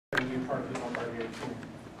to be part of the Bombardier team.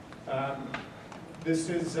 This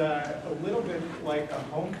is a little bit like a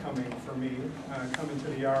homecoming for me, coming to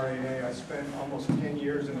the RAA. I spent almost 10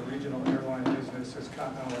 years in the regional airline business as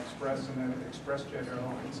Continental Express and then ExpressJet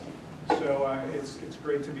Airlines. So it's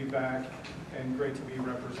great to be back and great to be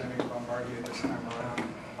representing Bombardier this time around.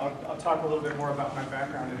 I'll talk a little bit more about my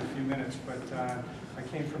background in a few minutes, but I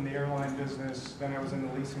came from the airline business, then I was in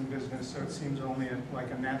the leasing business, so it seems only like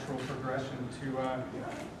a natural progression to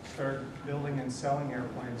start building and selling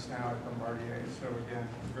airplanes now at Bombardier. So again,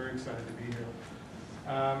 I'm very excited to be here.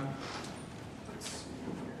 Let's see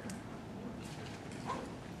here.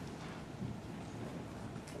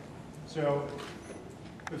 So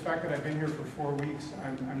the fact that I've been here for 4 weeks,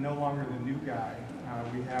 I'm no longer the new guy.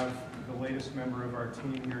 We have the latest member of our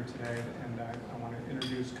team here today, and I want to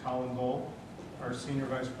introduce Colin Bolt, our Senior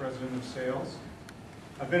Vice President of Sales.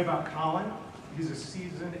 A bit about Colin. He's a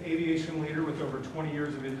seasoned aviation leader with over 20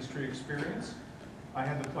 years of industry experience. I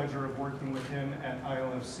had the pleasure of working with him at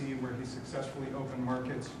ILFC, where he successfully opened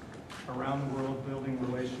markets around the world, building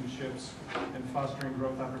relationships and fostering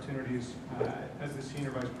growth opportunities as the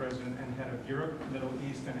Senior Vice President and Head of Europe, Middle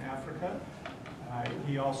East, and Africa.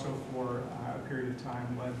 He also, for a period of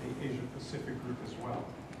time, led the Asia Pacific group as well.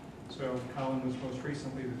 So Colin was most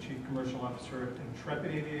recently the Chief Commercial Officer at Intrepid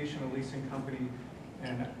Aviation, a leasing company,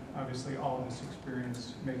 and obviously all of this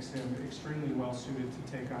experience makes him extremely well suited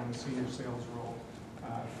to take on the senior sales role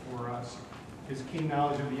for us. His keen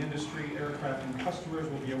knowledge of the industry, aircraft, and customers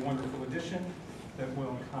will be a wonderful addition that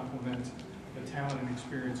will complement the talent and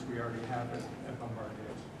experience we already have at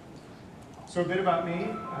Bombardier. So a bit about me.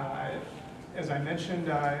 As I mentioned,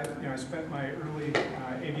 I spent my early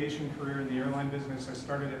aviation career in the airline business. I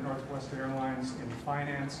started at Northwest Airlines in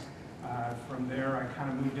finance. From there, I kind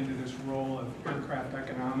of moved into this role of aircraft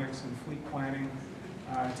economics and fleet planning,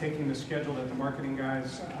 taking the schedule that the marketing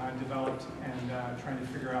guys developed and trying to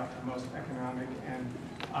figure out the most economic and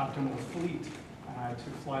optimal fleet to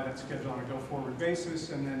fly that schedule on a go-forward basis,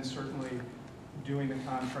 and then certainly doing the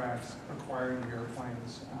contracts, acquiring the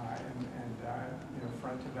airplanes, and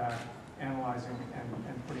front to back, analyzing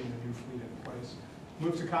and putting the new fleet in place.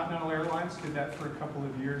 Moved to Continental Airlines, did that for a couple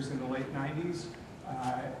of years in the late 90s,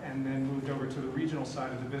 and then moved over to the regional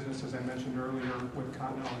side of the business, as I mentioned earlier, with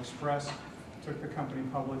Continental Express. Took the company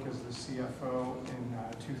public as the CFO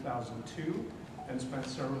in 2002 and spent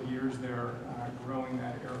several years there growing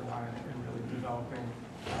that airline and really developing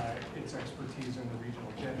its expertise in the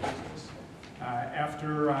regional jet business.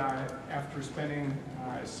 After spending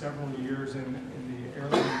several years in the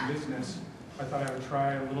airline business, I thought I would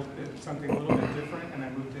try something a little bit different, and I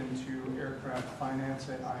moved into aircraft finance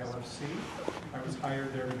at ILFC. I was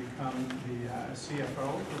hired there to become the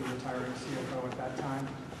CFO, the retiring CFO at that time,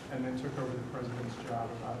 and then took over the president's job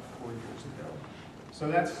about 4 years ago. So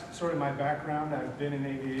that's sort of my background. I've been in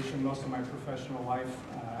aviation most of my professional life.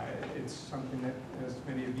 It's something that, as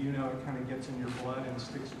many of you know, it kind of gets in your blood and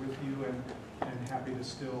sticks with you, and happy to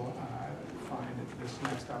still find this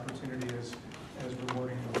next opportunity as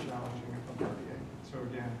rewarding and challenging at Bombardier. So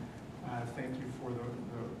again, thank you for the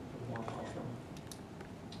warm welcome.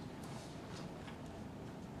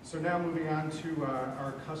 So now moving on to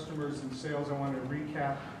our customers and sales, I want to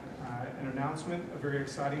recap an announcement, a very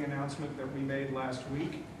exciting announcement that we made last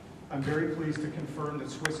week. I'm very pleased to confirm that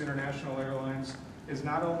Swiss International Airlines is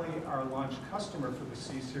not only our launch customer for the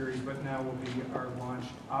C-Series, but now will be our launch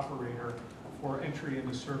operator for entry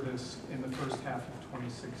into service in the first half of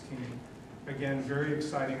 2016. Again, very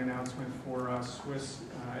exciting announcement for us. Swiss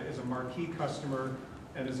is a marquee customer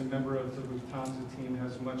and as a member of the Lufthansa team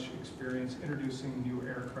has much experience introducing new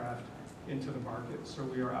aircraft into the market. So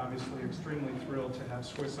we are obviously extremely thrilled to have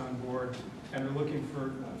Swiss on board and are looking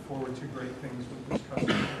forward to great things with this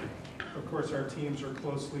customer. Of course, our teams are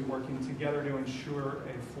closely working together to ensure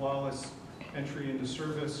a flawless entry into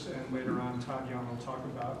service, and later on Todd Young will talk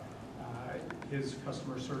about his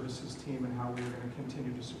customer services team and how we are going to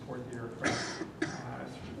continue to support the aircraft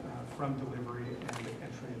from delivery and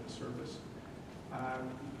entry into service.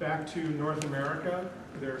 Back to North America,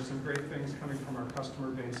 there are some great things coming from our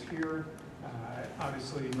customer base here.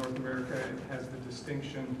 Obviously, North America has the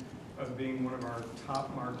distinction of being one of our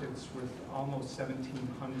top markets with almost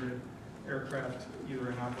 1,700 aircraft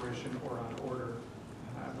either in operation or on order.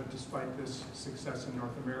 But despite this success in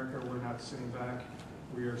North America, we're not sitting back.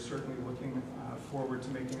 We are certainly looking forward to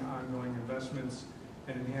making ongoing investments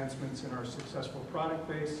and enhancements in our successful product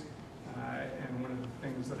base. And one of the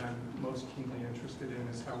things that I'm most keenly interested in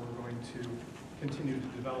is how we're going to continue to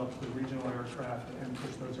develop the regional aircraft and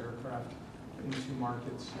push those aircraft into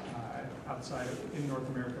markets in North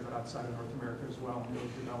America, but outside of North America as well, and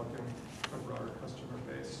really developing a broader customer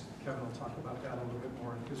base. talk about that a little bit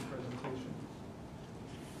more in his presentation.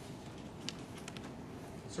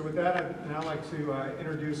 So with that, I'd now like to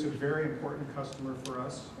introduce a very important customer for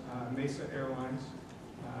us, Mesa Airlines.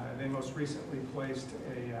 They most recently placed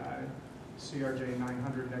a CRJ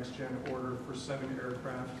 900 Next Gen order for 7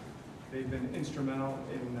 aircraft. They've been instrumental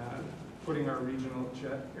in putting our regional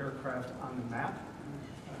jet aircraft on the map.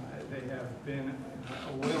 They have been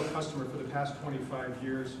a loyal customer for the past 25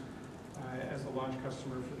 years as the launch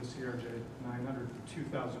customer for the CRJ 900 in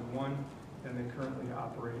 2001, and they currently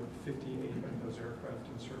operate 58 of those aircraft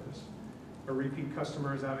in service. A repeat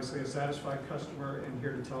customer is obviously a satisfied customer, and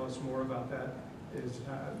here to tell us more about that is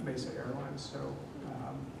Mesa Airlines. So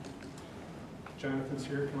Jonathan's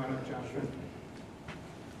here. Come on up, Jonathan.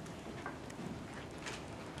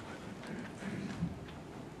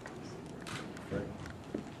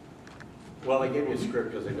 Well, they gave me a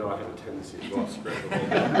script because they know I have a tendency to go off script a little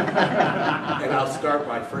bit. And I'll start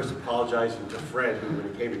by first apologizing to Fred, who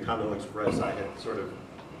when he came to Continental Express, I had sort of,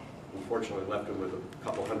 unfortunately, left him with a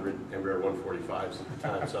couple hundred Embraer 145s at the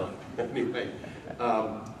time. So anyway,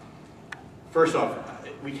 first off,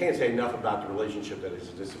 we can't say enough about the relationship that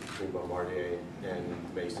exists between Bombardier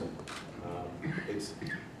and Mesa. It's,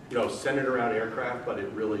 you know, centered around aircraft, but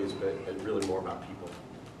it really is really more about people.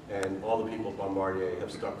 And all the people at Bombardier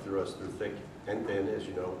have stuck through us through thick and thin. As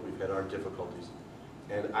you know, we've had our difficulties.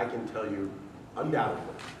 And I can tell you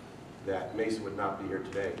undoubtedly that Mesa would not be here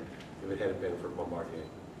today if it hadn't been for Bombardier.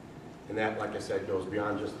 And that, like I said, goes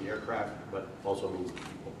beyond just the aircraft, but also means the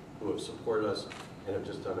people who have supported us and have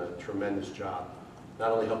just done a tremendous job,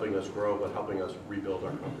 not only helping us grow, but helping us rebuild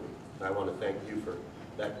our company. And I want to thank you for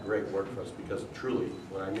that great work for us, because truly,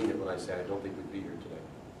 when I mean it when I say I don't think we'd be here today.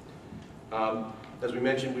 As we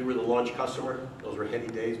mentioned, we were the launch customer. Those were heady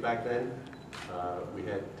days back then. We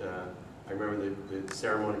had, I remember the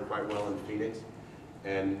ceremony quite well in Phoenix.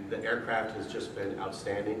 And the aircraft has just been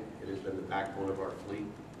outstanding. It has been the backbone of our fleet.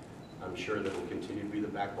 I'm sure that it will continue to be the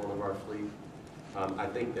backbone of our fleet. I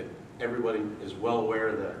think that everybody is well aware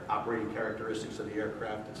of the operating characteristics of the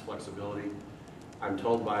aircraft, its flexibility. I'm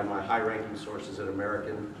told by my high-ranking sources at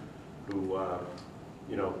American, who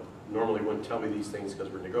you know, normally wouldn't tell me these things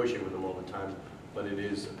because we're negotiating with them all the time, but it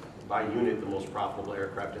is, by unit, the most profitable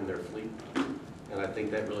aircraft in their fleet. And I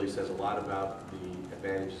think that really says a lot about the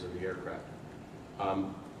advantages of the aircraft.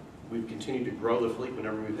 We've continued to grow the fleet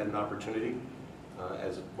whenever we've had an opportunity.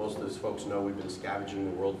 As most of those folks know, we've been scavenging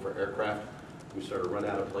the world for aircraft. We sort of run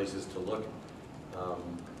out of places to look.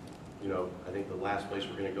 You know, I think the last place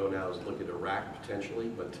we're going to go now is look at Iraq potentially,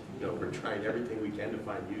 but you know, we're trying everything we can to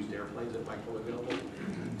find used airplanes that might come available.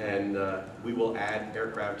 And we will add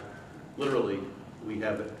aircraft. Literally, we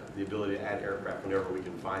have the ability to add aircraft whenever we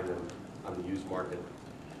can find them on the used market.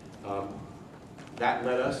 That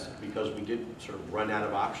led us, because we did sort of run out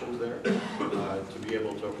of options there, to be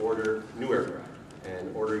able to order new aircraft.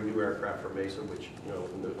 And ordering new aircraft for Mesa, which, you know,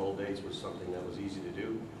 in the old days was something that was easy to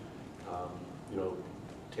do. You know,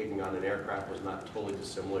 taking on an aircraft was not totally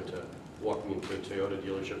dissimilar to walking into a Toyota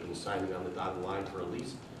dealership and signing on the dotted line for a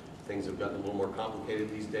lease. Things have gotten a little more complicated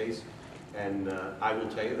these days. And I will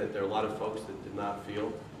tell you that there are a lot of folks that did not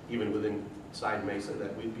feel, even within inside Mesa,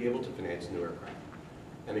 that we'd be able to finance new aircraft.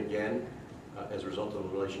 And again, as a result of the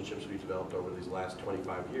relationships we've developed over these last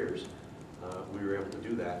 25 years, we were able to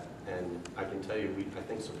do that. And I can tell you, we, I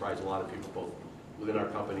think, surprised a lot of people, both within our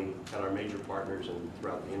company and our major partners and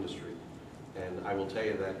throughout the industry. And I will tell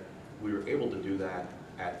you that we were able to do that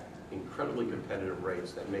at incredibly competitive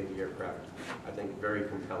rates that made the aircraft, I think, very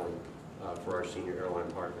compelling for our senior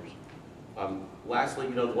airline partners. Lastly,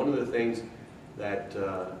 you know, one of the things that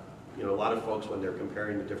you know, a lot of folks, when they're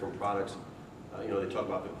comparing the different products, you know, they talk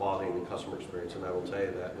about the quality and the customer experience, and I will tell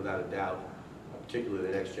you that without a doubt,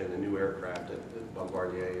 particularly the next gen, the new aircraft at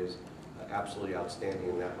Bombardier is absolutely outstanding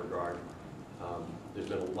in that regard. There's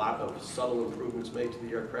been a lot of subtle improvements made to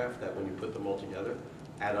the aircraft that, when you put them all together,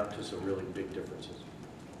 add up to some really big differences.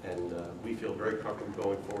 And we feel very comfortable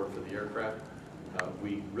going forward for the aircraft.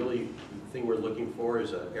 We really, the thing we're looking for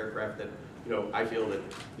is an aircraft that, you know, I feel that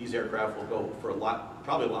these aircraft will go for a lot,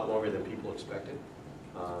 probably a lot longer than people expected.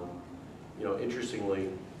 You know, interestingly,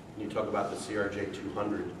 when you talk about the CRJ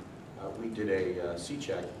 200, we did a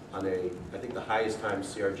C-check on I think the highest time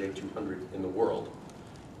CRJ 200 in the world.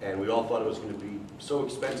 And we all thought it was going to be so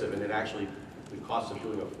expensive, and it actually, the cost of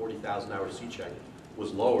doing a 40,000-hour C-check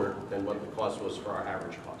was lower than what the cost was for our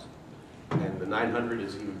average cost. And the 900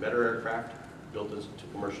 is an even better aircraft, built to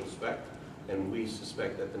commercial spec, and we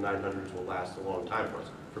suspect that the 900s will last a long time for us.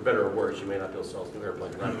 For better or worse, you may not be able to sell us new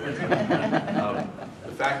airplanes.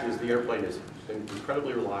 The fact is, the airplane has been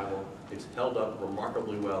incredibly reliable. It's held up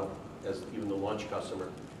remarkably well as even the launch customer.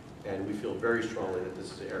 And we feel very strongly that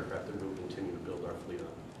this is an aircraft that we will continue to build our fleet on.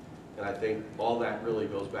 And I think all that really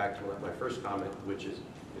goes back to my first comment, which is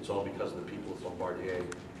it's all because of the people of Bombardier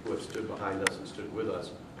who have stood behind us and stood with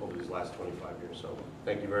us over these last 25 years. So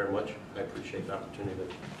thank you very much. I appreciate the opportunity to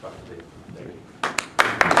talk to you. Thank you.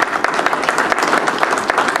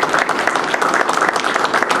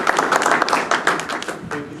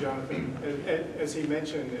 Thank you, Jonathan. As he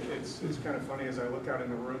mentioned, it's kind of funny as I look out in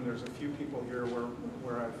the room, there's a few people here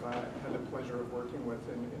where I've had the pleasure of working with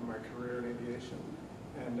in my career in aviation.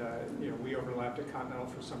 And we overlapped at Continental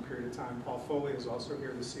for some period of time. Paul Foley is also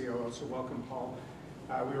here, the COO, so welcome, Paul.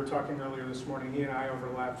 We were talking earlier this morning, he and I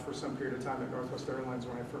overlapped for some period of time at Northwest Airlines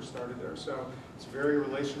when I first started there. So it's a very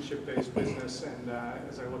relationship-based business, and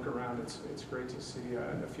as I look around, it's great to see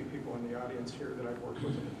a few people in the audience here that I've worked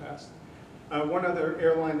with in the past. One other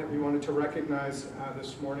airline that we wanted to recognize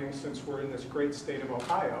this morning, since we're in this great state of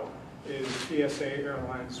Ohio, is PSA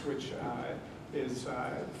Airlines, which is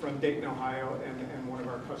from Dayton, Ohio, and one of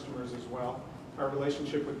our customers as well. Our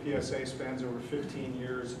relationship with PSA spans over 15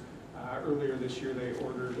 years. Earlier this year, they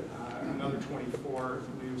ordered another 24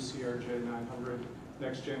 new CRJ-900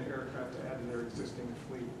 next-gen aircraft to add to their existing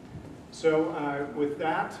fleet. So with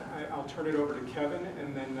that, I'll turn it over to Kevin,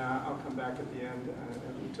 and then I'll come back at the end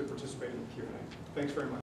to participate in the Q&A. Thanks very much.